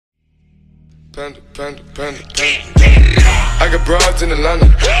Panda, panda, panda, panda. I got broads in Atlanta,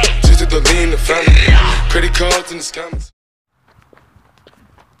 just to the lean the family. Credit cards in the scammers.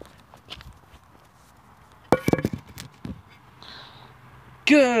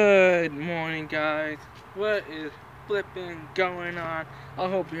 Good morning, guys. What is flipping going on? I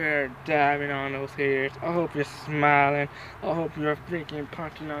hope you're dabbing on those haters. I hope you're smiling. I hope you're freaking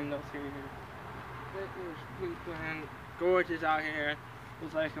punching on those haters. It is flipping gorgeous out here.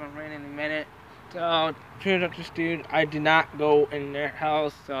 Looks like it's gonna rain in a minute. So, turns out this dude, I did not go in their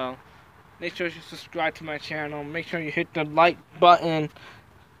house. So, make sure you subscribe to my channel. Make sure you hit the like button,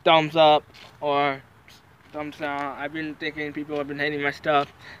 thumbs up, or thumbs down. I've been thinking people have been hating my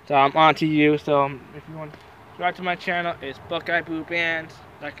stuff, so I'm on to you. So if you want to subscribe to my channel, it's Buckeye Boo Bands.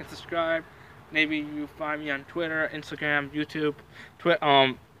 Like and subscribe. Maybe you find me on Twitter, Instagram, YouTube,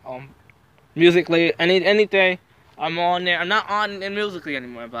 Musically, anything. I'm on there. I'm not on in Musically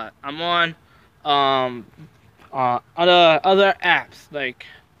anymore, but I'm on other apps like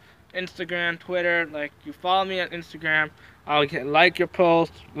Instagram, Twitter. Like, you follow me on Instagram, I'll like your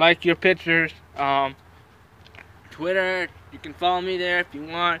posts, like your pictures. Twitter, you can follow me there if you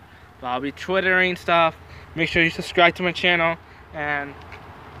want, but I'll be twittering stuff. Make sure you subscribe to my channel. And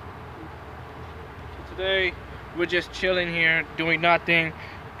today we're just chilling here doing nothing,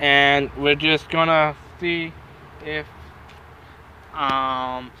 and we're just gonna see if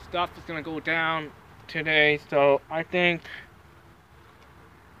stuff is gonna go down today. So I think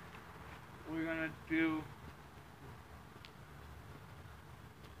I'm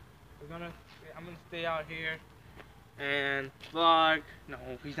gonna stay out here and vlog. No,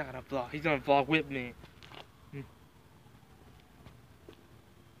 he's not gonna vlog. He's gonna vlog with me.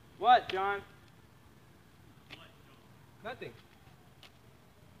 What, John? Nothing.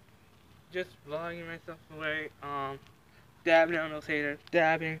 Just vlogging myself away. Dabbing on those haters.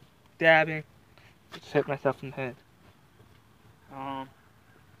 Dabbing. Just hit myself in the head.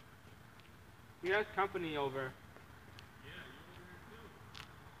 He has company over. Yeah, you're over here too.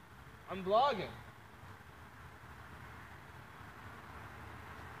 I'm vlogging.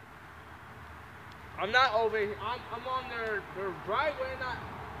 I'm not over here. I'm on their driveway, not.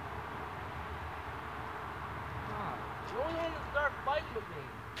 God, you don't want to start fighting with me.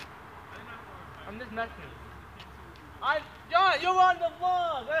 I'm just messing. John, you're on the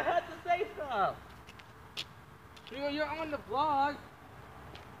vlog. I had to say stuff. You're on the vlog.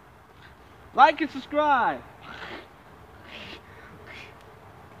 Like and subscribe.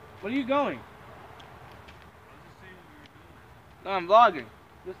 Where are you going? No, I'm vlogging.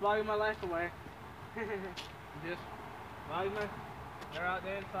 Just vlogging my life away. Just vlogging my. They're out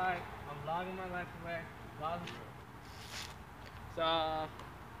there inside. I'm vlogging my life away. Vlogging.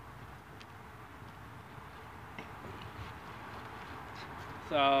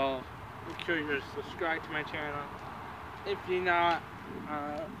 So make sure you're subscribed to my channel. If you're not,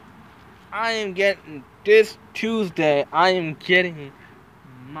 I am getting this Tuesday. I am getting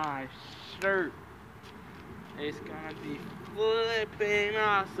my shirt. It's gonna be flipping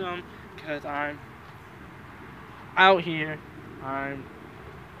awesome because I'm out here. I'm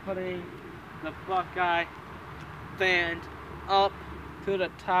putting the Buckeye band up to the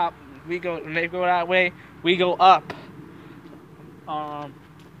top. When they go that way, we go up.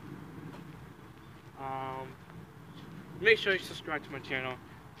 Make sure you subscribe to my channel.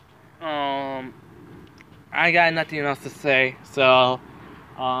 I got nothing else to say, so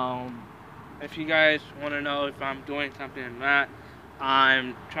if you guys want to know if I'm doing something or not,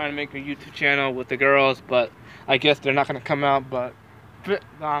 I'm trying to make a YouTube channel with the girls, but I guess they're not gonna come out. But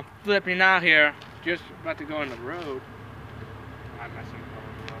flipping out here, just about to go on the road. I'm messing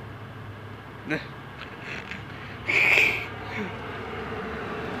with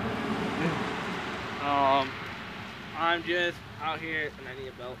I'm just out here, and I need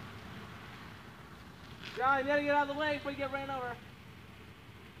a belt. John, you gotta get out of the way before you get ran over.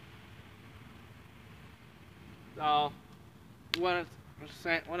 So, what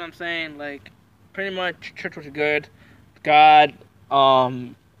I'm saying, like, pretty much church was good. God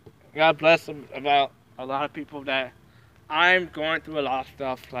bless about a lot of people that I'm going through a lot of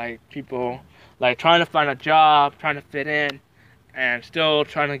stuff, like people like trying to find a job, trying to fit in, and still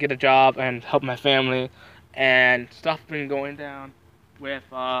trying to get a job and help my family, and stuff been going down with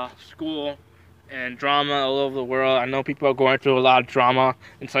school and drama all over the world. I know people are going through a lot of drama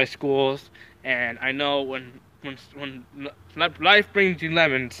inside schools, and I know when life brings you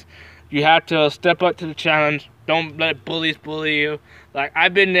lemons, you have to step up to the challenge. Don't let bullies bully you. Like,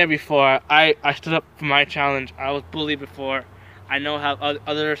 I've been there before. I stood up for my challenge. I was bullied before. I know how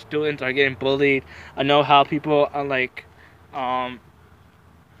other students are getting bullied. I know how people are like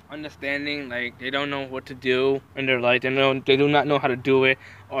understanding, like they don't know what to do in their life. They do not know how to do it,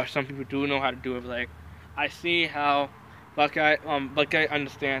 or some people do know how to do it. But, like, I see how Buckeye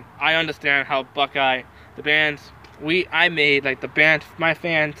understand. I understand how Buckeye, the bands I made, like the bands, my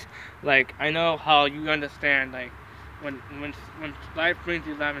fans, like I know how you understand. Like when life brings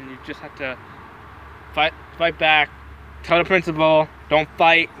you lemon, you just have to fight back. Tell the principal, don't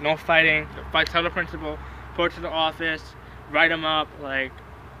fight, no fighting. Tell the principal, report to the office, write them up. Like,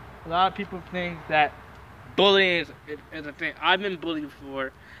 a lot of people think that bullying is a thing. I've been bullied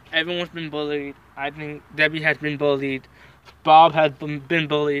before. Everyone's been bullied. I think Debbie has been bullied. Bob has been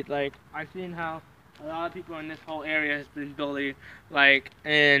bullied. Like, I've seen how a lot of people in this whole area has been bullied. Like,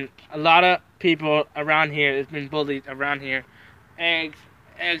 and a lot of people around here has been bullied around here. Eggs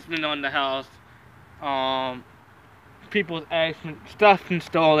been on the house. People's eggs, stuff been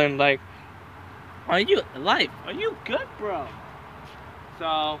stolen. Like, are you alive? Are you good, bro?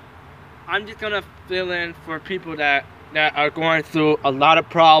 So, I'm just gonna fill in for people that are going through a lot of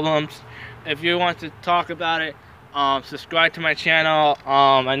problems. If you want to talk about it, subscribe to my channel.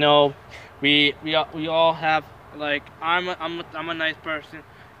 I know we all have, like, I'm a nice person.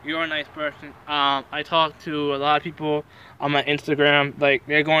 You're a nice person. I talk to a lot of people on my Instagram. Like,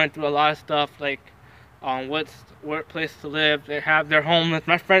 they're going through a lot of stuff. Like, what place to live. They're homeless.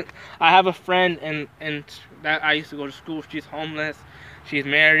 I have a friend in that I used to go to school. She's homeless. She's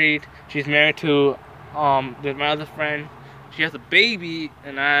married. She's married to my other friend. She has a baby,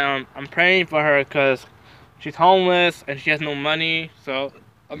 and I'm praying for her because she's homeless and she has no money. So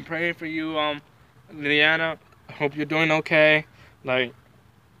I'm praying for you, Liliana. I hope you're doing okay. Like,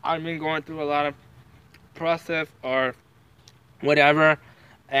 I've been going through a lot of process or whatever,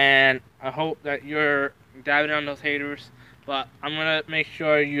 and I hope that you're diving on those haters. But I'm gonna make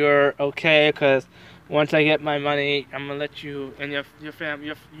sure you're okay, because once I get my money, I'm gonna let you and your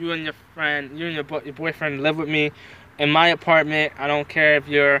family, you and your friend, you and your boyfriend live with me in my apartment. I don't care if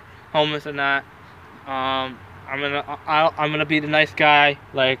you're homeless or not. I'm gonna be the nice guy.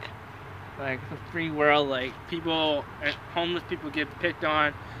 Like it's a free world. Like, homeless people get picked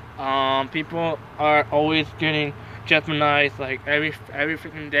on. People are always getting jeopardized, like every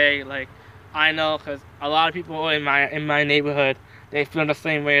freaking day. Like, I know, cause a lot of people in my neighborhood, they feel the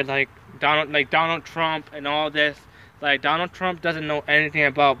same way. Like Donald Trump and all this. Like, Donald Trump doesn't know anything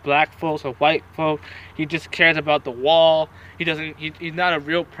about black folks or white folks. He just cares about the wall. He's not a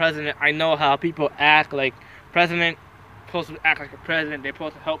real president. I know how people act. Like, president supposed to act like a president. They're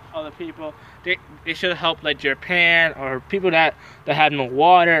supposed to help other people. They should help, like, Japan or people that have no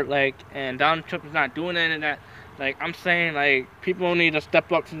water. Like, and Donald Trump is not doing any of that. Like, I'm saying, like, people need to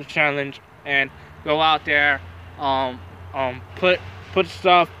step up to the challenge and go out there, put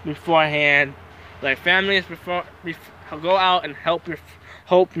stuff beforehand. Like, families go out and help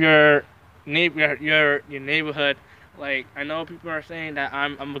your neighborhood. Like, I know people are saying that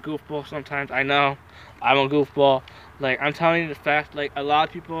I'm a goofball sometimes. I know I'm a goofball. Like, I'm telling you the fact. Like, a lot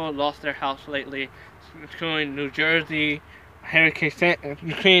of people lost their house lately, including New Jersey, Hurricane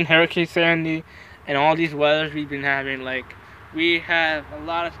Sandy, and all these weathers we've been having. Like, we have a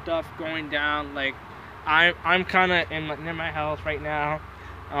lot of stuff going down. Like, I'm kind of near my house right now.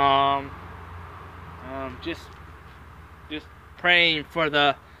 Just praying for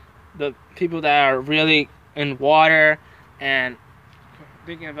the people that are really in water, and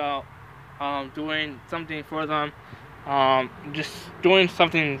thinking about doing something for them, just doing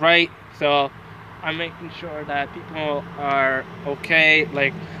something right. So I'm making sure that people are okay.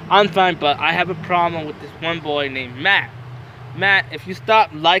 Like, I'm fine, but I have a problem with this one boy named Matt. Matt, if you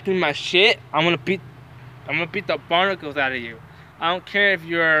stop liking my shit, I'm gonna beat the barnacles out of you. I don't care if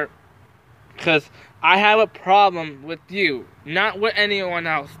you're, because I have a problem with you, not what anyone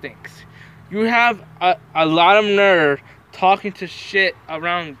else thinks. You have a lot of nerve talking to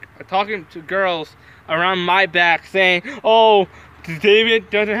girls around my back, saying, "Oh, David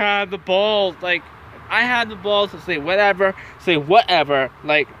doesn't have the balls." Like, I have the balls to say whatever.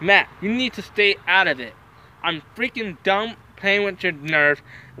 Like, Matt, you need to stay out of it. I'm freaking done playing with your nerves.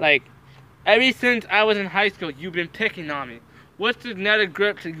 Like, ever since I was in high school, you've been picking on me. What's the net of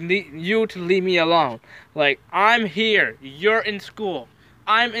grip to leave me alone? Like, I'm here. You're in school.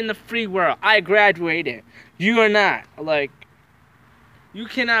 I'm in the free world. I graduated. You are not. Like, you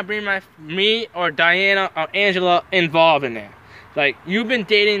cannot bring me or Diana or Angela involved in that. Like, you've been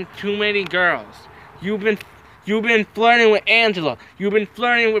dating too many girls. You've been flirting with Angela. You've been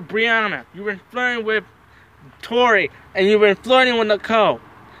flirting with Brianna. You've been flirting with Tori. And you've been flirting with Nicole.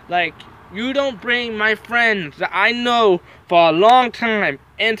 Like, you don't bring my friends that I know for a long time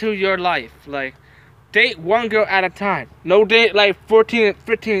into your life. Like, date one girl at a time. No date like 14,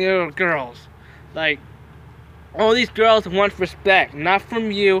 15-year-old girls. Like, all these girls want respect, not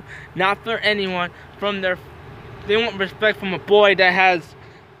from you, not for anyone, from their. They want respect from a boy that has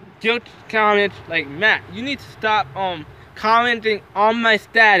guilt comments. Like, Matt, you need to stop commenting on my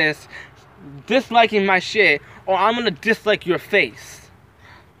status, disliking my shit, or I'm gonna dislike your face.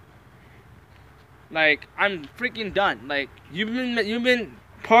 Like, I'm freaking done. Like, you've been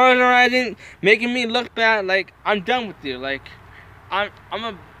polarizing, making me look bad. Like, I'm done with you. Like,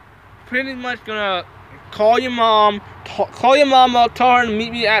 pretty much gonna call your mom. Call your mom up. Tell her to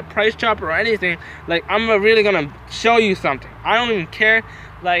meet me at Price Chopper or anything. Like, I'm really gonna show you something. I don't even care.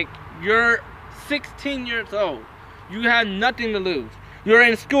 Like, you're 16 years old. You have nothing to lose. You're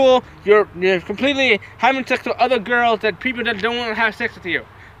in school. You're completely having sex with other girls that people that don't want to have sex with you.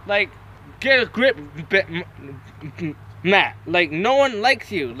 Like, get a grip, Matt. Like, no one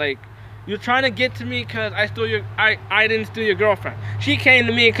likes you. Like, you're trying to get to me because I didn't steal your girlfriend. She came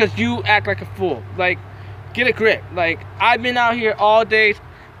to me because you act like a fool. Like, get a grip. Like, I've been out here all day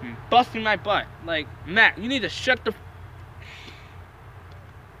busting my butt. Like, Matt, you need to shut the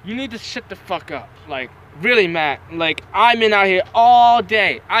fuck up. Like, really, Matt. Like, I've been out here all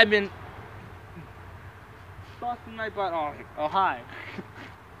day. I've been busting my butt. Oh, hi.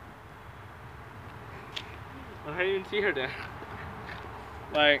 I didn't even see her there.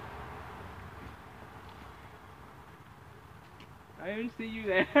 Like, I didn't see you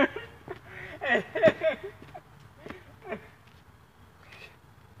there.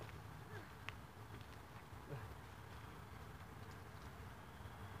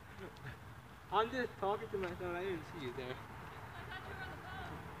 I'm just talking to myself. I didn't see you there.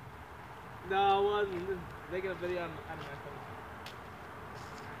 No, I wasn't. I'm just making a video on my phone.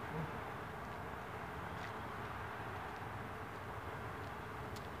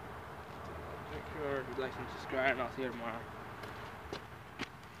 Make sure to like and subscribe, and I'll see you tomorrow.